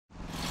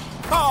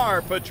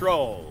Car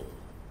Patrol.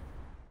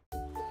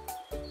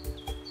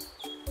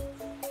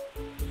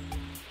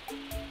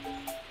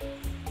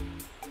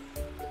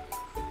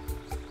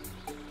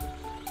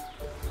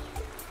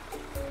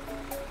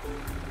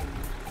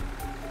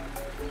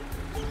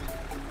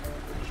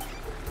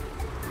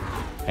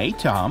 Hey,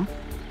 Tom,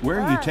 where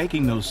are you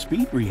taking those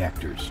speed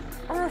reactors?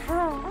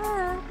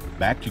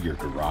 Back to your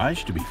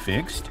garage to be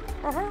fixed?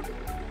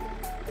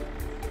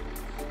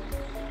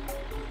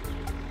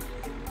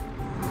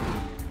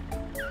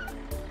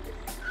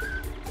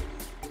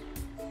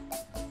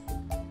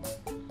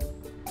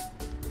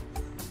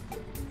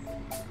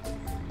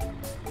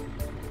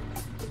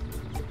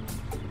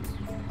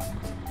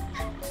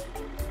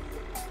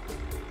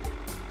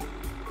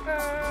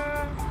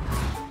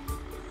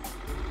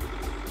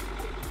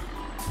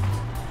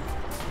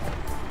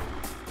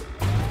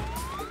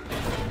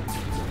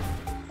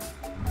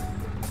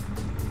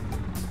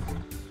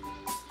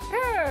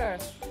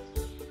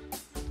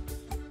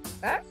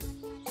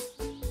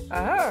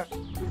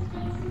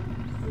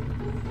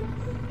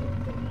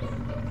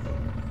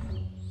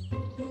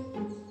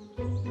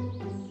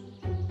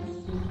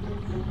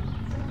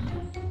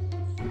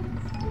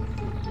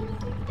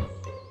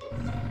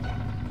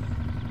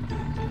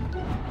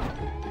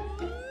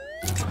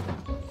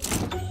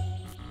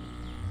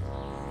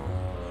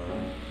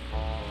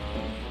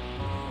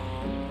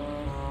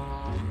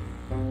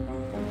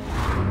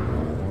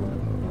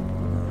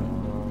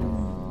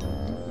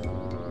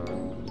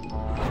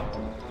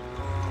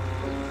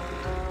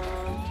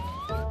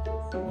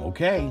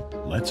 Okay,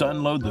 let's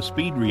unload the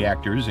speed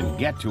reactors and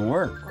get to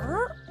work.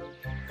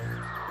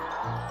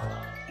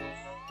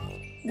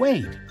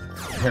 Wait,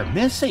 they're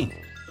missing.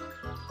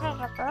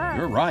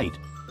 You're right.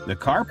 The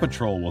Car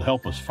Patrol will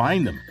help us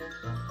find them.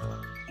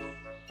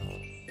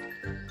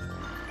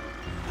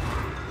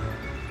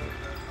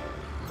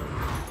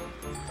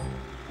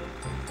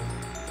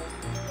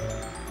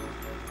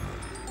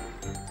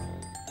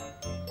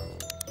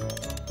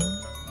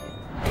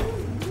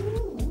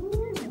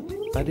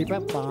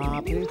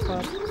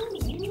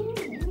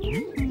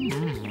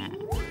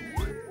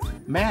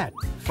 Matt,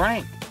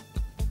 Frank.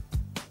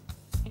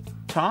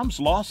 Tom's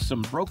lost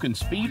some broken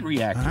speed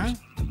reactors.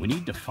 We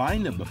need to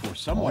find them before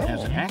someone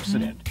has an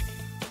accident.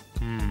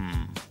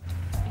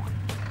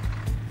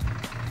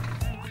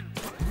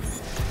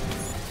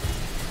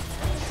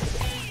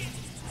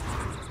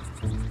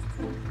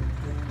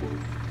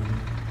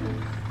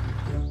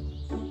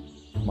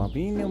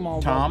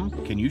 Tom,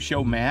 can you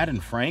show Matt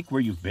and Frank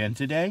where you've been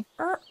today?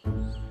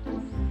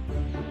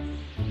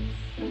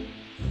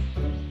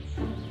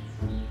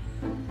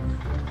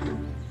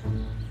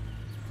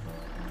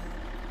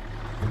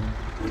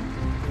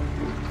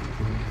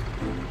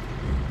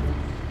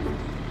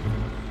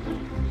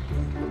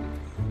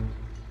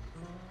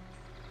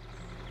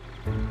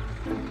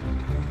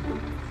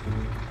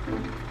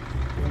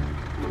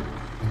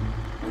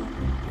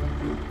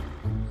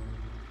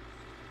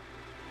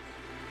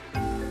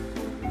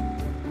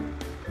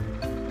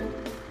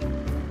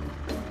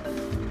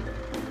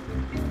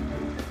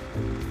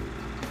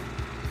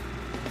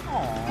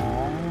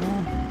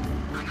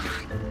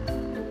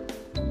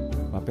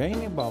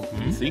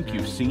 You think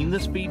you've seen the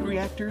speed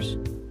reactors?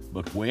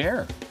 But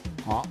where?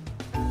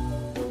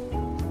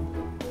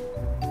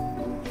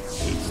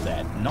 It's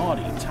that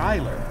naughty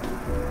Tyler.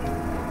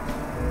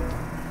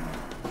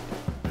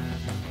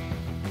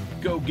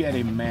 Go get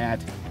him,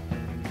 Matt.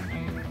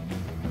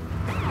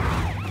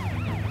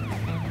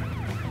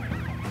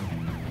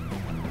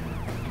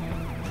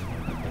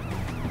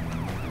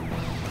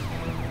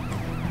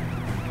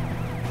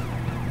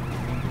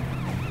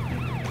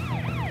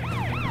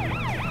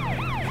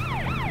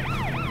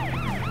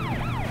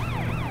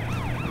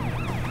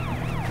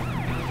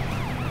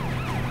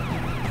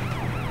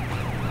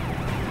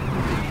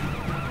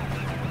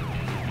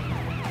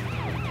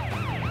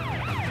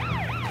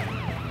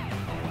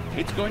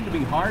 It's going to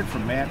be hard for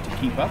Matt to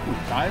keep up with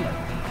Tyler.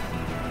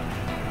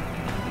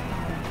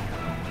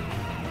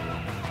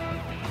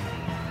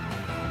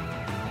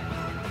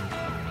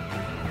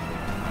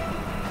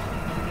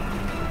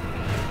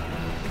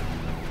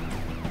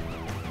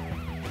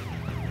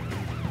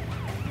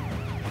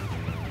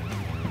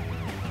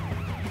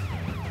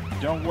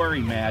 Don't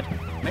worry, Matt.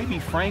 Maybe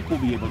Frank will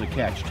be able to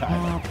catch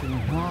Tyler.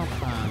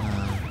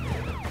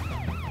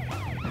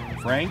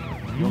 Frank,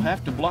 you'll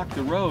have to block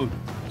the road.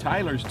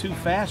 Tyler's too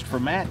fast for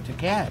Matt to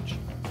catch.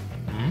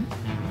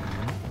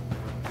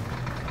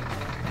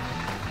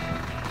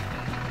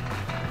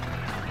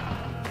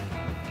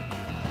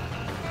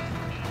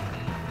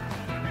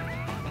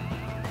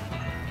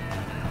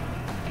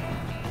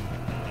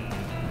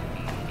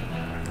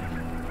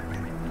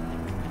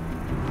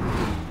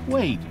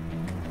 Wait,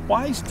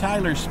 why's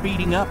Tyler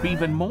speeding up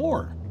even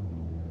more?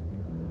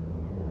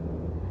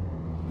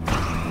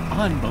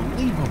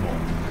 Unbelievable.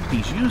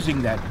 He's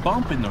using that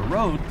bump in the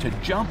road to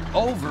jump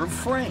over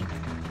Frank.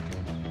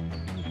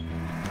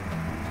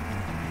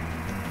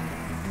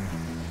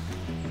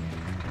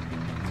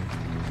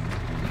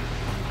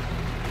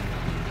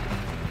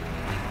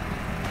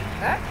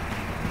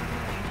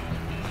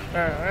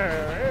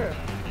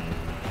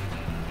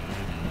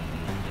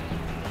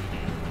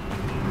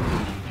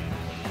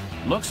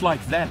 Looks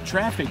like that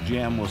traffic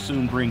jam will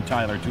soon bring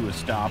Tyler to a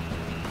stop.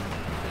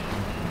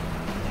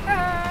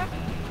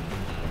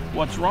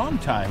 What's wrong,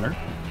 Tyler?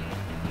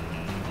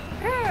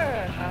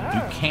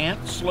 You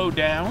can't slow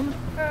down?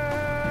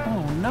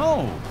 Oh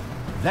no!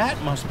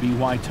 That must be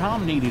why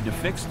Tom needed to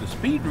fix the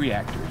speed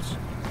reactors.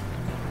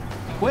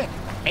 Quick,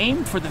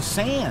 aim for the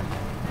sand.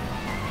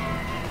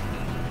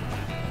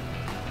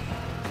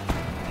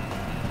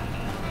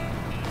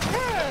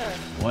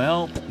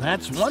 Well,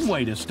 that's one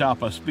way to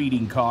stop a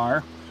speeding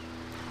car.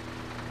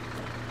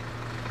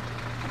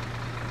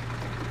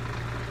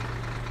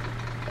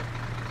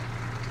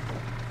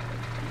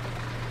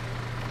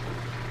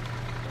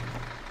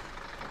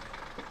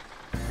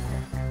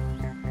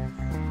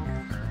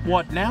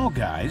 What now,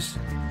 guys?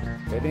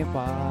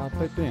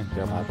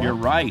 You're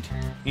right.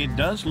 It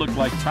does look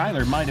like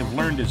Tyler might have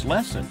learned his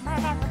lesson.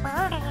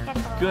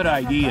 Good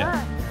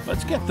idea.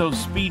 Let's get those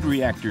speed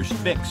reactors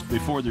fixed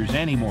before there's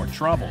any more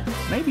trouble.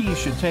 Maybe you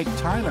should take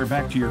Tyler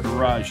back to your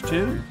garage,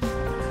 too.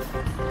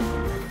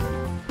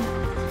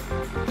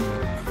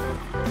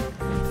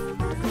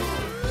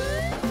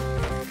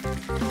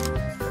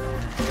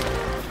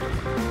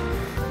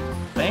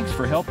 Thanks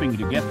for helping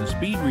to get the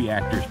speed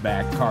reactors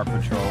back, Car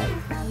Patrol.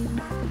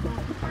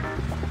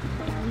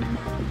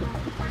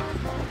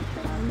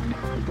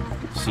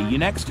 See you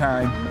next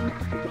time.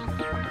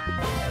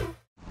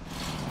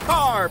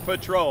 Car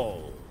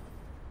Patrol!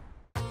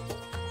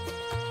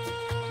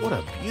 What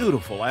a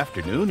beautiful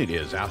afternoon it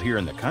is out here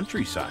in the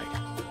countryside.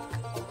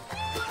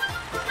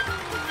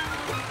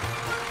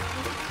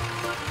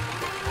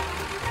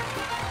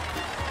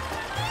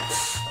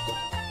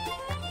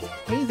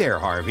 Hey there,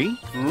 Harvey.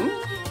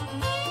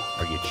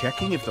 Are you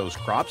checking if those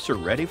crops are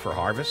ready for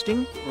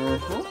harvesting?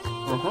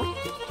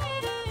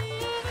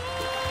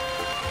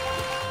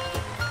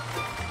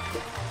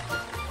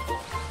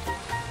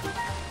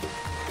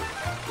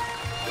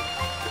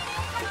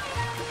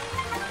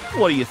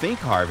 What do you think,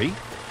 Harvey?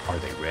 Are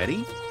they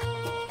ready?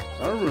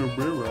 You're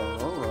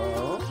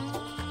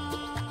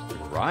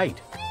right.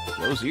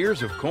 Those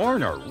ears of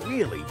corn are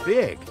really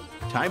big.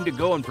 Time to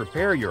go and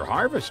prepare your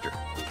harvester.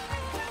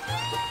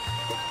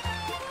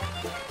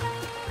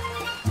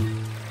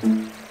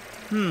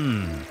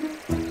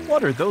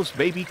 What are those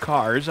baby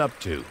cars up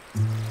to?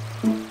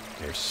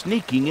 They're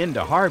sneaking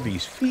into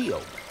Harvey's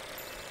field.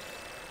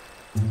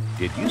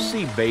 Did you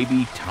see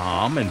baby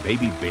Tom and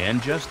baby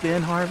Ben just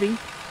then, Harvey?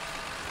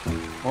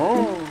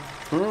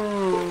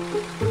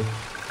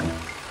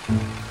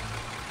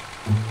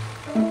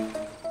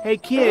 Hey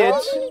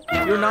kids,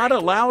 you're not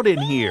allowed in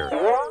here.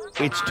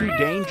 It's too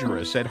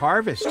dangerous at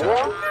harvest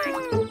time.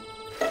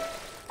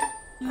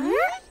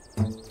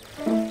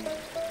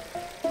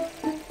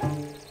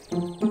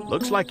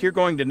 Looks like you're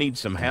going to need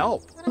some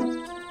help.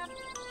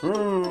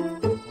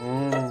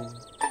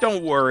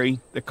 Don't worry,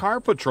 the Car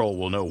Patrol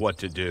will know what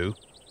to do.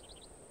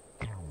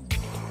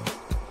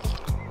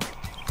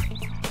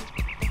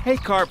 Hey,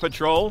 Car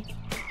Patrol.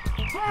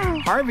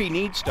 Harvey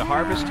needs to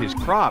harvest his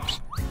crops,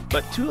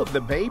 but two of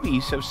the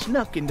babies have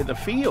snuck into the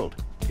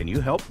field. Can you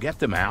help get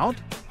them out?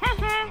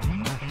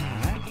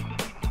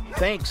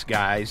 Thanks,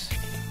 guys.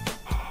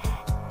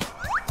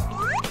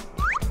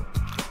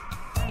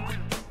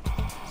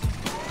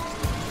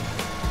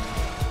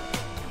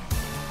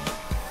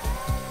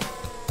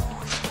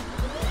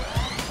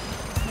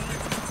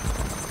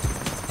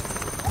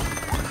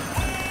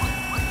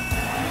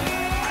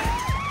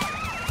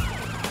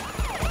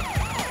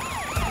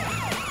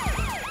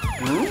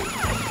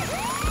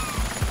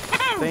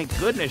 Thank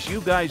goodness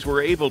you guys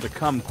were able to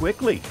come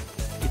quickly.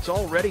 It's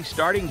already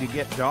starting to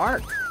get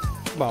dark.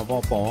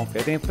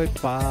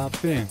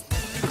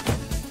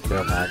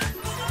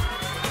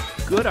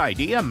 Good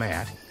idea,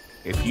 Matt.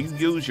 If you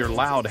use your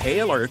loud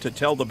hailer to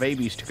tell the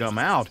babies to come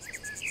out,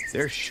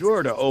 they're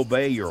sure to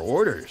obey your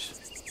orders.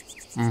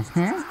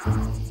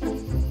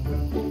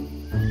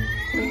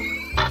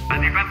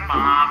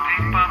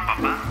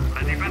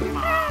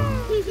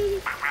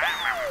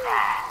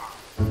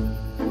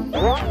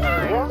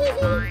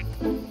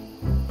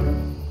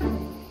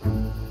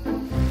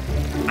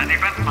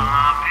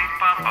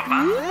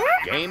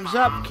 Game's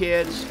up,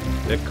 kids.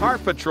 The Car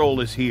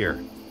Patrol is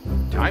here.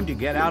 Time to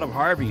get out of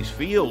Harvey's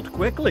field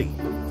quickly.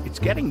 It's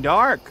getting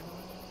dark.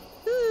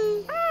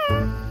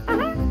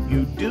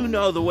 You do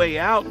know the way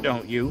out,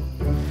 don't you?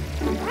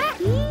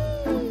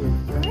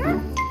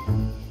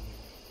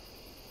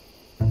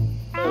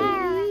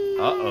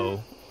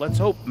 Uh-oh. Let's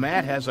hope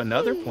Matt has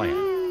another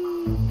plan.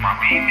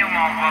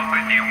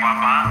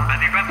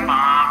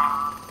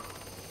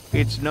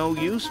 It's no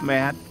use,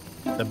 Matt.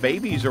 The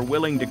babies are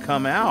willing to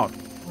come out,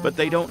 but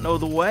they don't know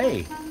the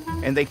way,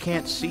 and they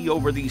can't see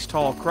over these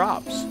tall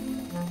crops.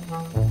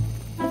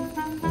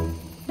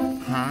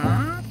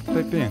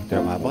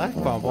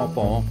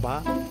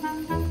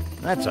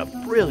 That's a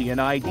brilliant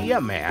idea,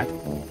 Matt.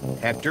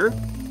 Hector,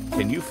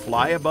 can you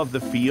fly above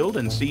the field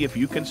and see if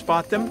you can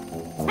spot them?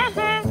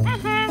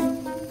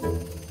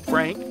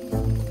 Frank,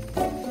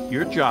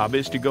 your job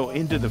is to go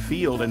into the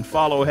field and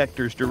follow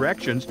Hector's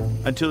directions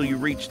until you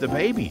reach the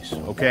babies,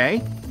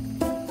 okay?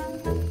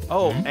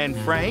 Oh, and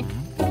Frank,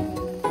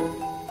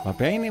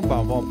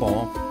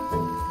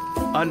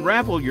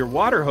 Unravel your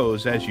water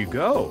hose as you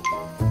go.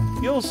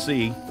 You'll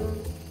see.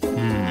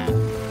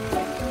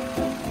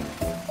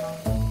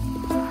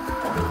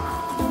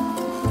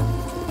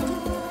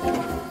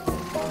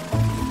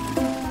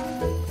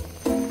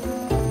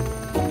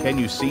 Can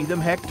you see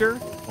them, Hector?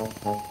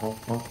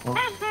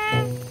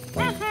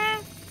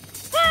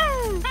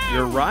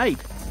 You're right.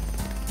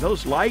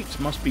 Those lights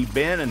must be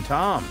Ben and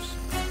Tom's.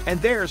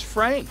 And there's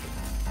Frank.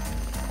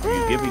 Are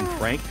you giving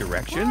Frank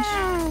directions?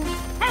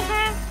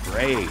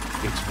 Great,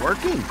 it's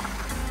working.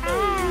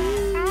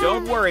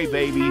 Don't worry,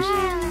 babies.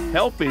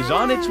 Help is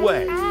on its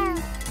way.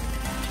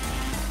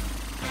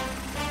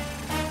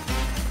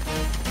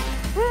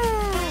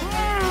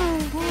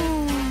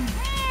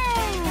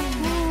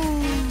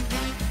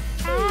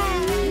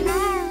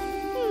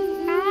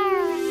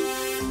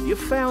 You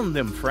found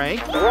them,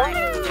 Frank.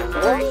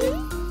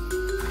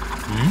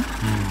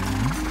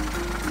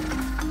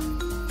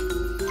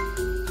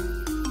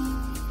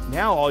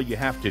 Now all you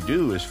have to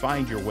do is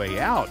find your way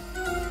out.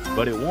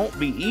 But it won't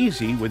be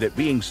easy with it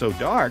being so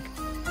dark,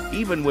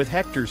 even with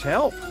Hector's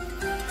help.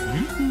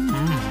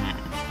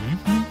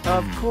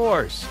 Of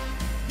course.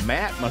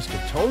 Matt must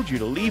have told you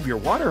to leave your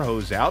water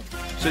hose out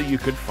so you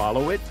could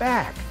follow it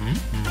back.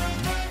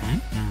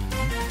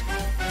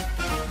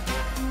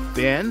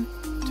 Ben,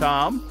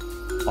 Tom,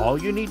 all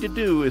you need to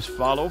do is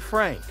follow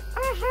Frank.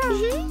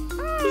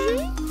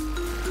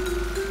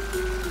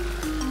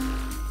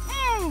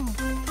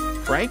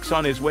 Frank's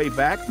on his way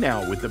back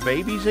now with the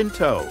babies in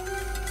tow.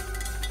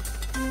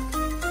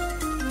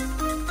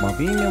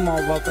 Do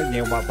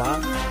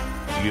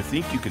you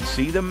think you can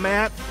see them,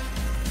 Matt?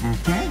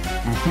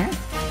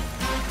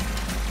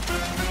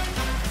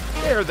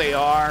 There they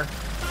are.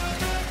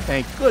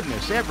 Thank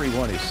goodness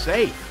everyone is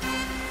safe.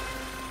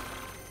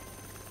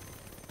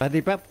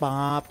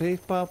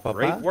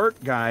 Great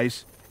work,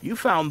 guys. You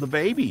found the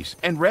babies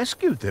and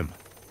rescued them.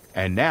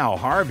 And now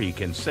Harvey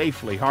can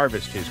safely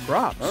harvest his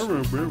crops.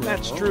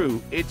 That's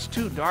true. It's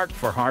too dark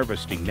for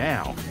harvesting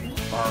now.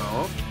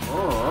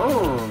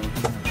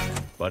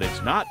 But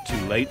it's not too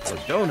late for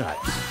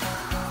donuts.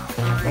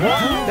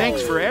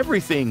 Thanks for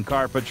everything,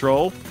 Car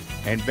Patrol.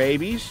 And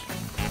babies,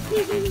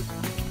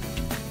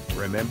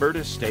 remember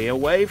to stay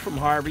away from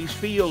Harvey's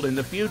field in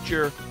the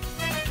future.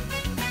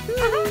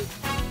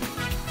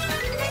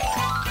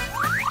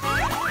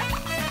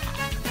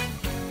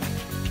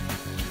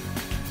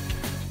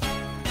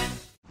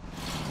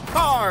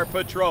 Car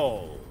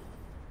Patrol.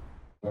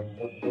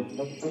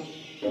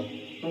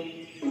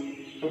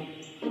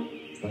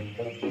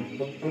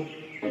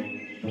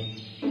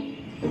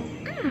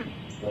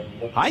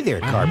 Hi there,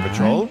 Car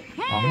Patrol.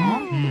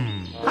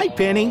 Hi,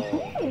 Penny.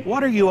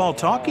 What are you all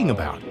talking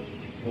about?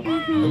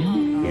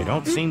 You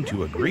don't seem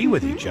to agree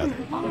with each other.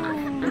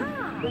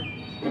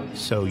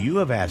 So you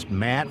have asked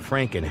Matt,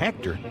 Frank, and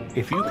Hector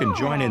if you can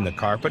join in the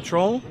Car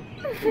Patrol?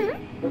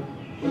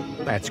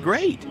 That's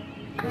great.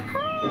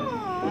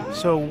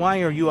 So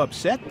why are you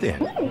upset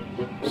then?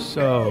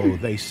 So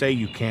they say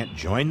you can't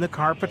join the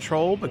Car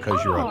Patrol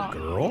because you're a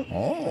girl?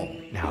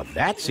 Now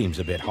that seems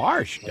a bit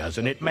harsh,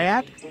 doesn't it,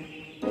 Matt?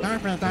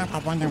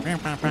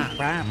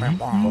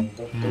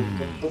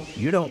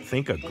 You don't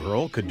think a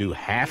girl could do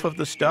half of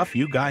the stuff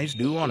you guys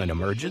do on an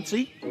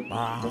emergency?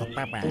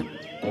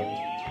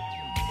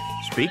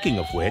 Speaking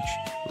of which,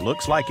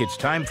 looks like it's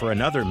time for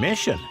another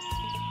mission.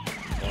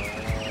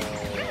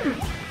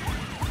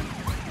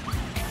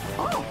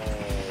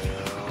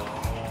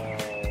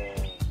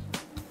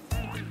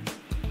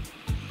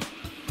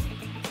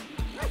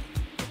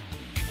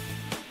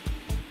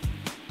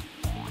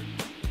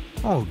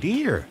 Oh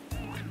dear.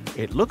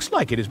 It looks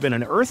like it has been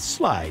an earth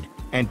slide,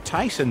 and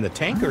Tyson the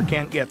tanker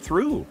can't get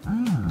through.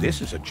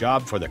 This is a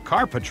job for the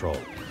Car Patrol.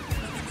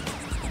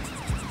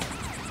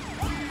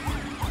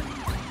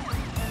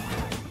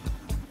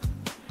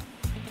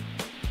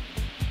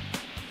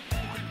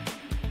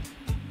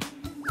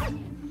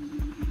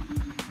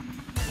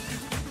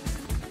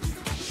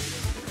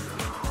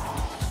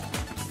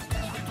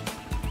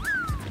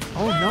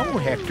 Oh no,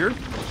 Hector.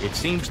 It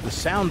seems the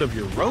sound of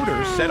your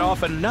rotor set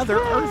off another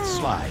earth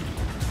slide.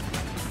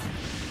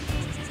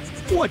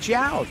 Watch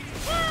out!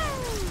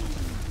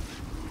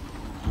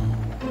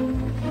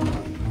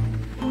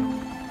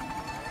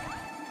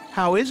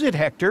 How is it,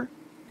 Hector?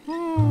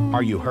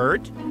 Are you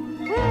hurt?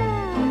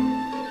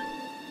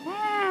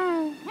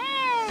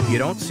 You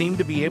don't seem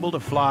to be able to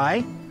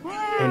fly?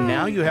 And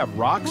now you have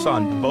rocks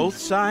on both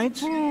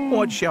sides?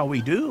 What shall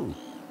we do?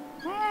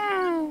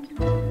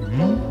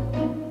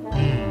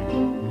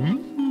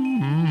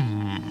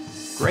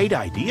 Great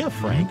idea,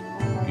 Frank.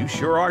 You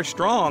sure are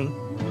strong.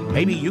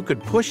 Maybe you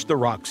could push the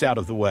rocks out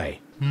of the way.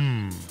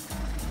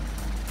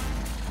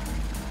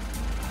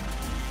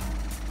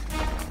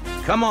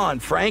 Come on,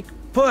 Frank.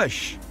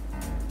 Push.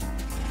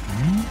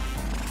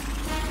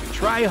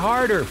 Try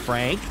harder,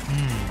 Frank.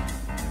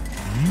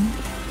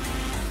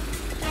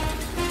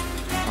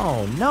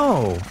 Oh,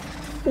 no.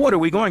 What are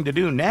we going to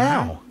do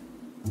now?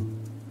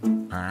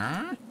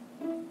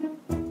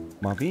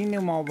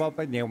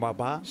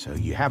 So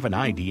you have an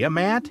idea,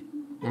 Matt?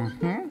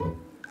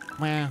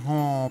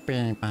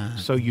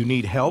 So you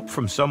need help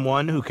from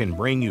someone who can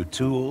bring you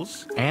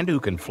tools and who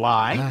can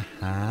fly?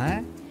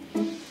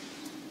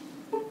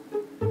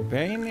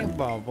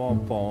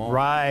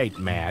 Right,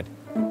 Matt.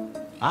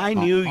 I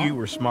knew you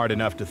were smart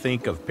enough to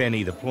think of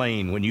Penny the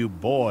plane when you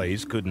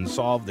boys couldn't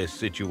solve this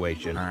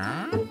situation.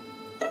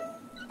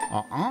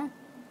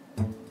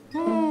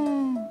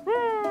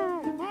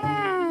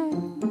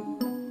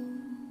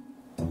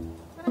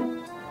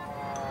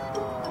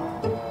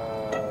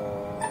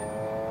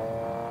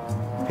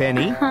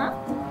 Penny?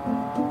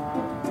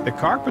 The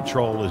car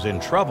patrol is in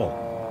trouble.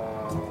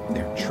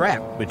 They're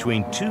trapped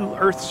between two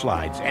earth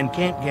slides and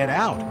can't get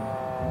out.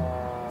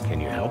 Can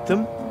you help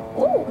them?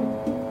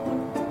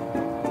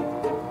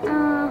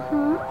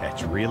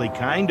 That's really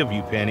kind of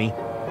you, Penny.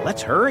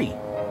 Let's hurry.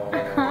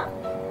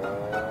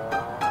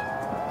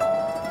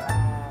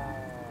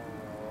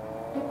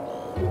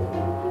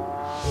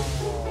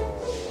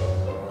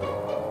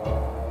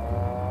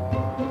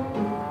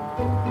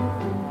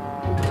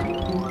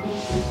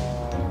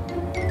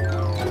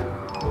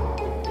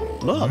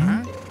 Look,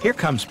 here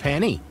comes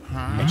Penny,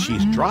 and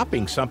she's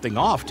dropping something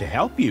off to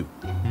help you.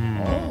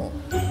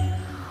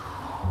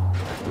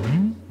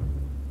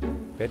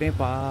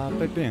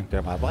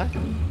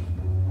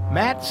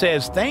 Matt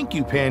says thank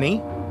you,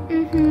 Penny.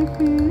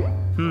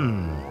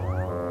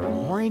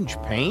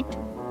 Orange paint?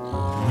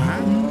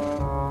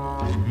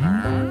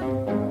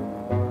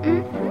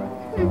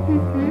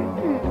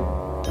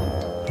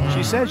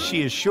 She says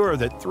she is sure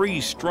that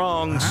 3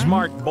 strong,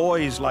 smart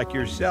boys like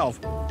yourself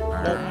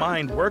won't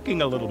mind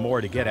working a little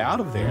more to get out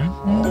of there.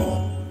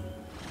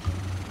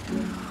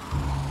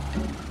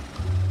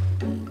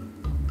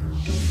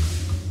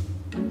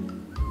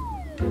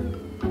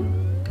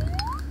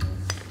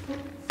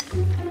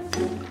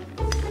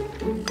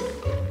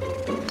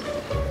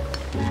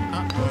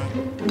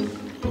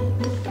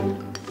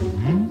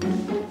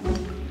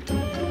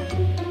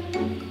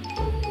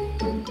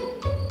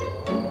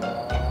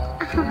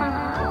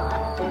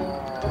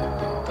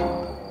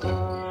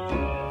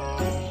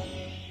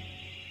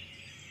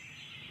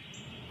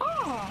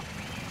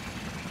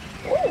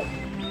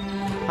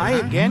 Hi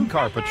again,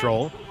 Car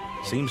Patrol.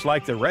 Seems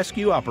like the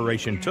rescue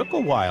operation took a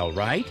while,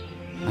 right?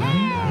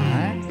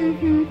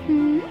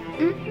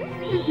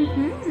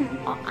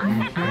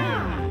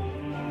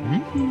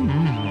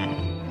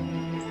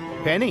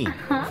 Penny,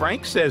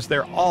 Frank says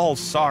they're all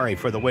sorry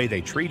for the way they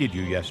treated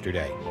you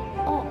yesterday.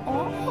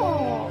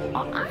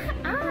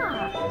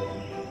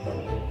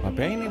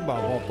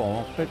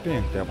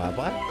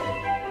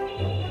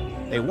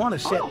 They want to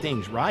set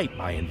things right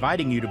by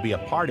inviting you to be a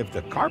part of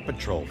the Car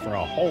Patrol for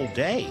a whole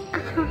day.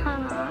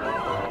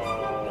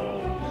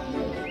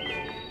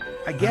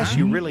 I guess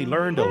you really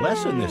learned a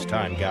lesson this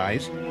time,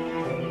 guys.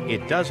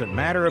 It doesn't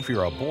matter if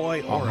you're a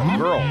boy or a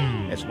girl,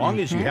 as long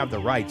as you have the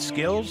right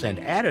skills and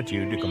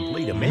attitude to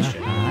complete a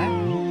mission.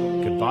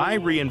 Goodbye,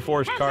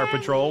 Reinforced Car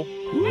Patrol.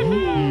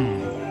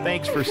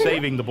 Thanks for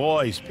saving the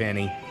boys,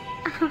 Penny.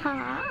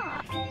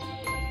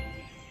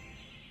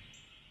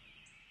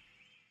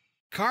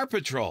 Car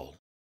Patrol.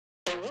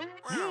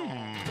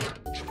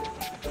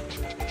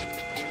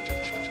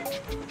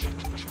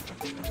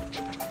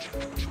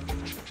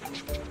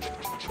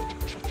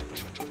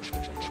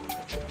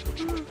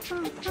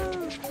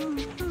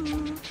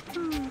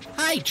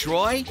 Hi,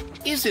 Troy.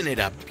 Isn't it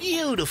a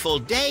beautiful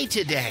day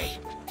today?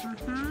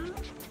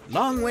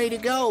 Long way to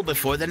go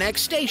before the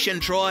next station,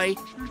 Troy.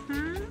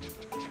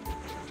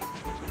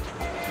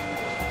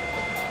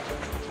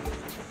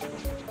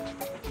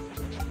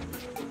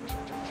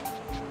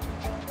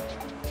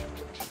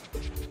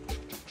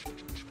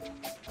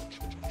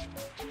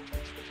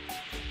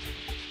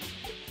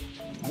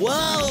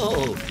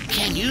 Whoa!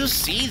 Can you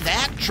see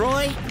that,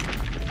 Troy?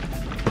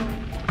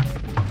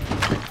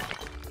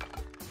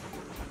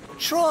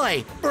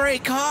 Troy,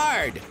 brake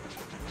hard!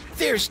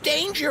 There's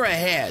danger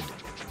ahead!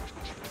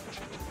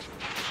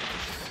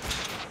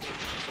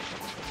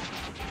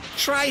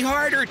 Try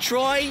harder,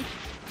 Troy!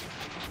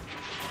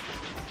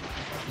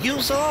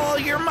 Use all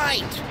your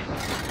might!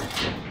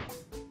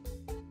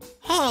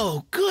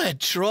 Oh, good,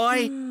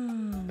 Troy!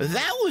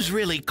 That was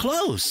really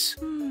close!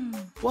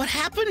 What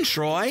happened,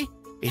 Troy?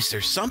 Is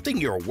there something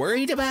you're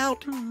worried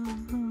about?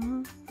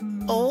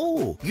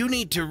 Oh, you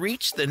need to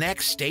reach the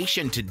next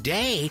station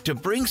today to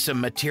bring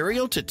some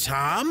material to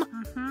Tom?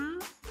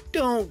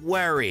 Don't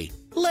worry.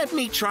 Let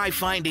me try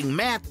finding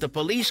Matt, the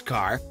police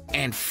car,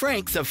 and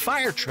Frank, the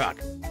fire truck.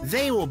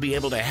 They will be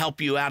able to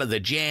help you out of the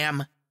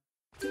jam.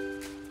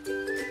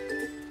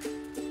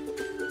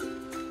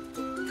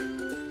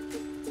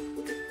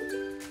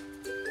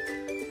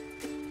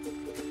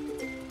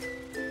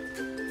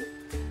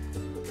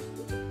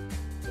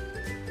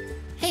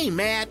 Hey,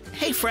 Matt.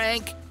 Hey,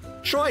 Frank.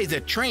 Troy the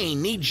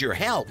train needs your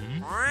help.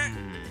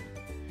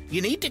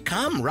 You need to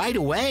come right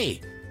away.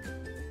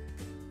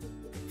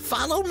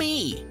 Follow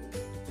me.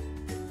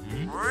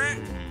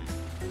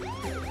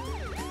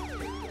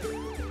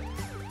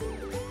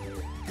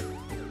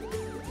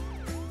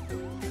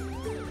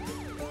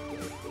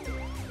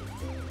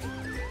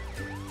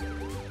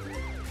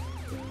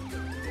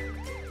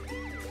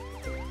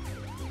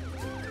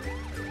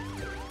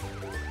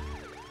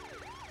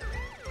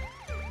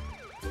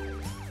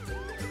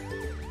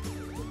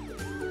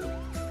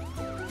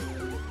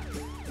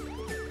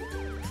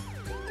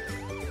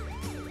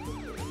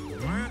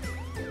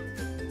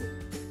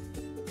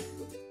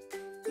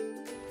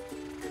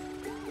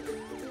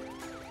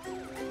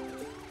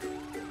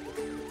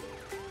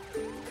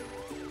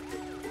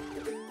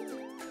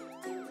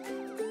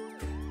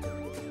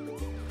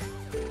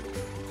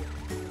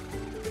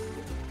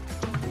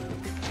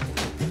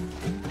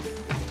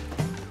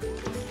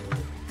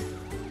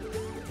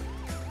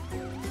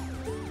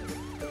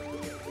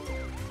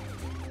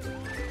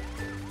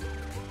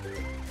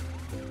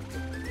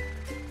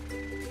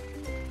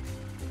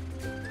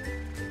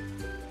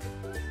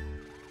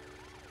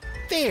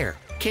 There,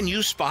 can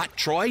you spot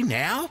Troy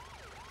now?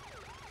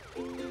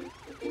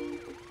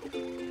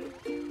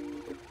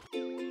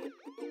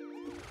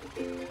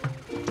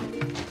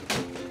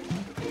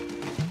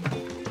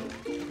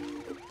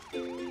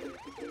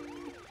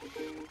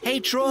 Hey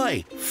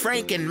Troy,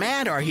 Frank and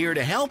Matt are here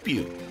to help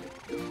you.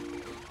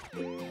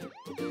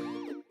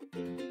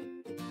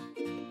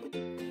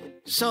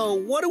 So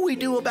what do we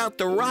do about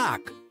the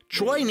rock?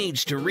 Troy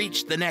needs to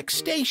reach the next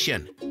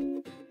station.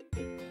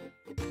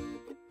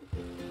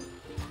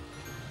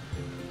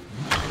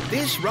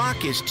 This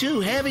rock is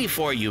too heavy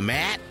for you,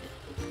 Matt.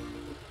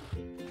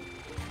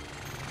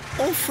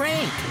 Oh,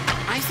 Frank,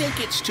 I think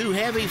it's too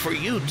heavy for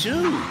you,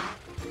 too.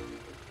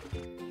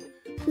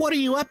 What are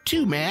you up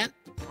to, Matt?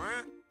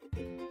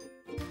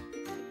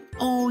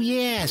 Oh,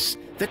 yes,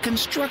 the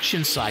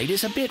construction site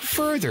is a bit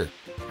further.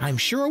 I'm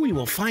sure we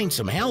will find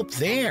some help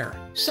there.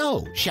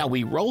 So, shall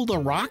we roll the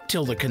rock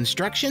till the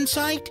construction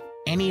site?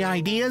 Any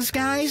ideas,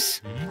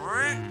 guys?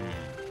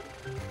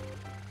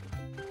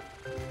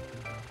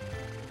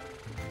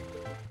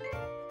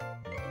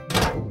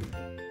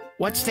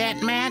 What's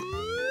that, Matt?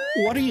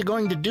 What are you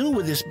going to do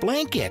with this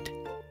blanket?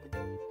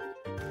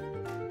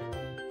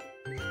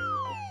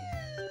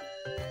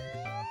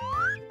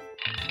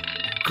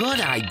 Good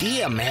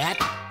idea, Matt.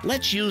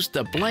 Let's use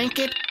the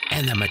blanket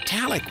and the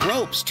metallic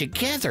ropes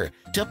together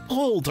to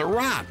pull the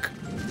rock.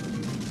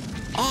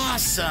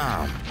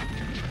 Awesome!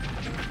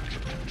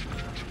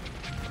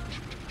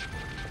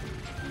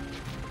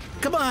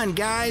 Come on,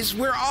 guys,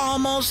 we're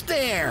almost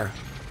there.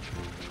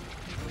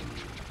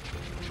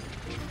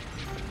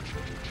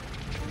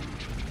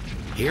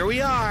 Here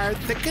we are,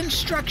 the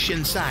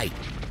construction site.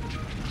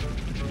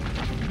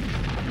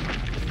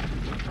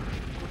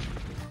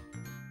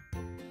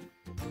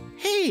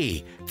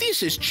 Hey,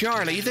 this is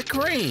Charlie the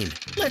crane.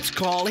 Let's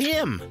call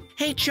him.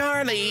 Hey,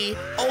 Charlie,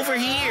 over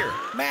here.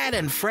 Matt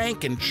and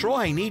Frank and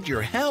Troy need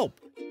your help.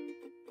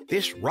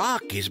 This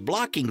rock is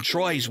blocking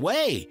Troy's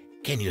way.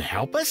 Can you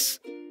help us?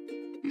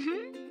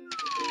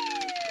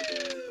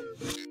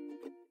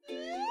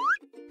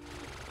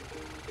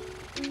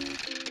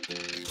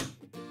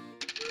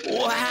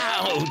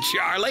 Wow,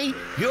 Charlie,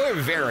 you're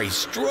very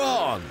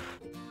strong.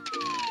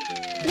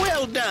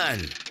 Well done.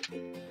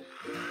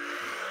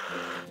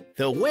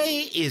 The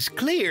way is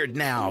cleared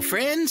now,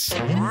 friends.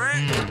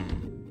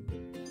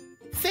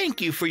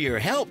 Thank you for your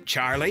help,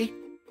 Charlie.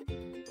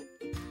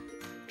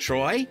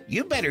 Troy,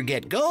 you better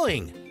get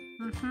going.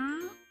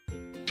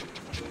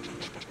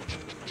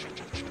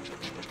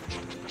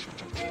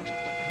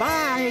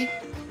 Bye.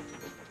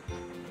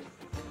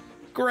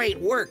 Great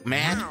work,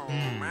 Matt.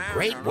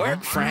 Great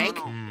work, Frank.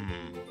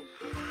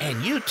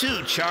 And you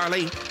too,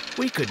 Charlie.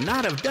 We could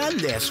not have done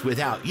this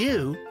without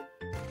you.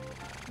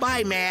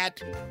 Bye,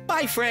 Matt.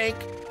 Bye, Frank.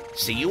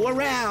 See you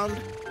around.